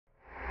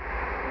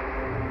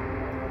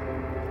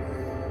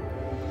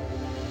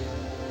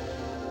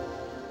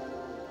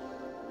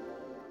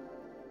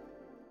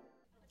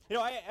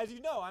As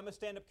you know, I'm a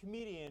stand-up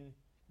comedian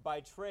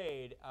by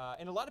trade,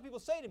 and a lot of people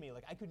say to me,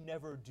 like, I could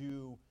never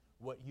do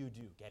what you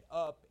do, get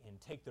up and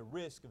take the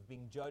risk of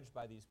being judged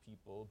by these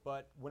people.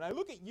 But when I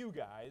look at you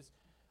guys,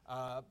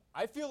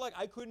 I feel like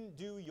I couldn't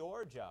do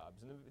your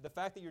jobs. And the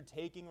fact that you're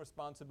taking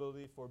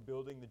responsibility for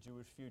building the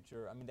Jewish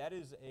future, I mean, that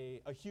is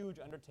a huge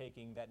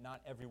undertaking that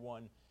not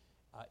everyone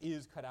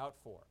is cut out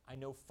for. I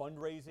know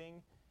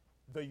fundraising,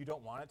 though you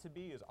don't want it to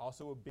be, is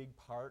also a big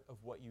part of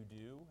what you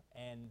do.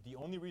 And the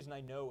only reason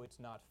I know it's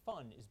not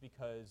fun is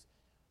because,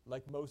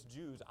 like most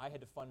Jews, I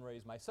had to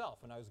fundraise myself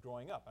when I was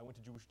growing up. I went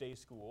to Jewish day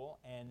school,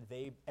 and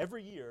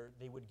every year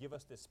they would give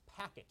us this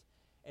packet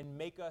and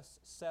make us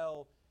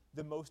sell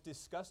the most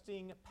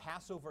disgusting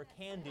Passover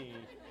candy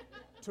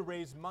to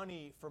raise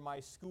money for my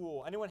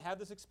school. Anyone have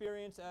this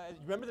experience?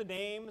 Remember the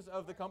names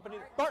of the company?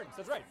 Barton's,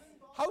 that's right.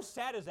 How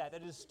sad is that?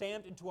 That is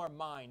stamped into our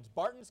minds.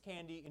 Barton's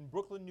Candy in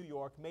Brooklyn, New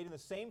York, made in the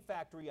same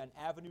factory on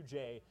Avenue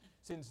J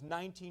since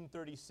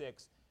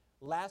 1936.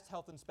 Last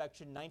health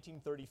inspection,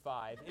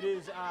 1935. It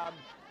is,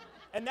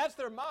 and that's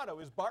their motto,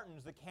 is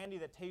Barton's, the candy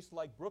that tastes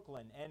like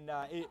Brooklyn. And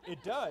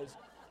it does.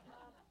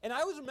 And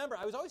I always remember,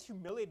 I was always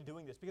humiliated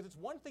doing this, because it's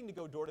one thing to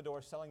go door to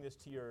door selling this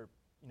to your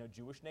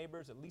Jewish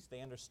neighbors. At least they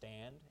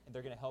understand, and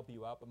they're going to help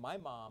you out. But my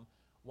mom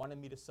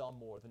wanted me to sell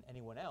more than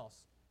anyone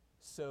else.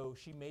 So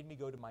she made me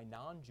go to my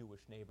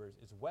non-Jewish neighbors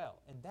as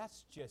well. And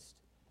that's just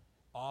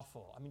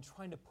awful. I mean,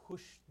 trying to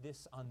push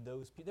this on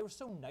those people. They were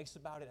so nice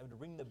about it. I would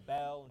ring the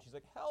bell, and she's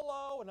like,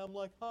 hello. And I'm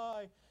like,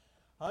 hi,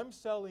 I'm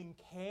selling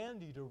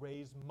candy to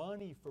raise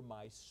money for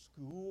my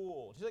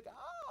school. She's like,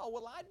 oh,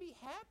 well, I'd be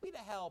happy to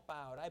help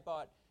out. I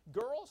bought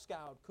Girl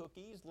Scout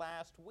cookies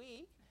last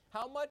week.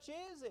 How much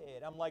is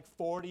it? I'm like,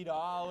 $40.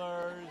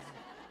 $40.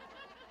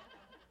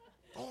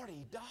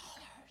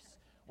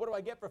 What do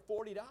I get for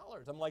 $40?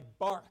 I'm like,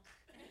 bark.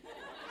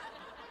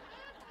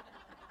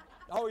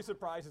 Always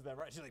surprises them,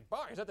 right? She's like,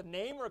 bark, is that the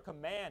name or a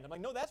command? I'm like,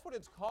 no, that's what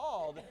it's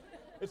called.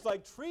 It's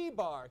like tree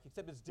bark,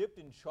 except it's dipped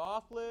in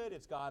chocolate.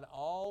 It's got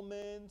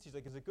almonds. She's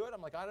like, is it good?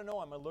 I'm like, I don't know.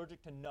 I'm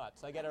allergic to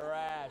nuts. I get a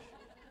rash.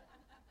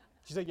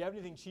 She's like, you have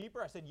anything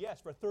cheaper? I said,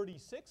 yes, for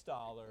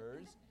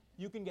 $36,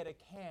 you can get a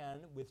can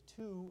with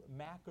 2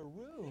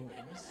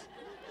 macaroons.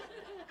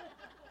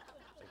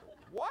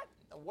 What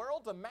in the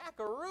world's a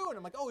macaroon?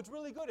 I'm like, oh, it's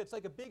really good. It's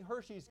like a big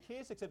Hershey's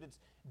Kiss, except it's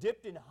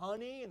dipped in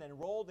honey and then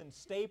rolled in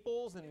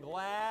staples and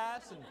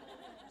glass and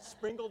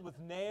sprinkled with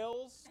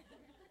nails.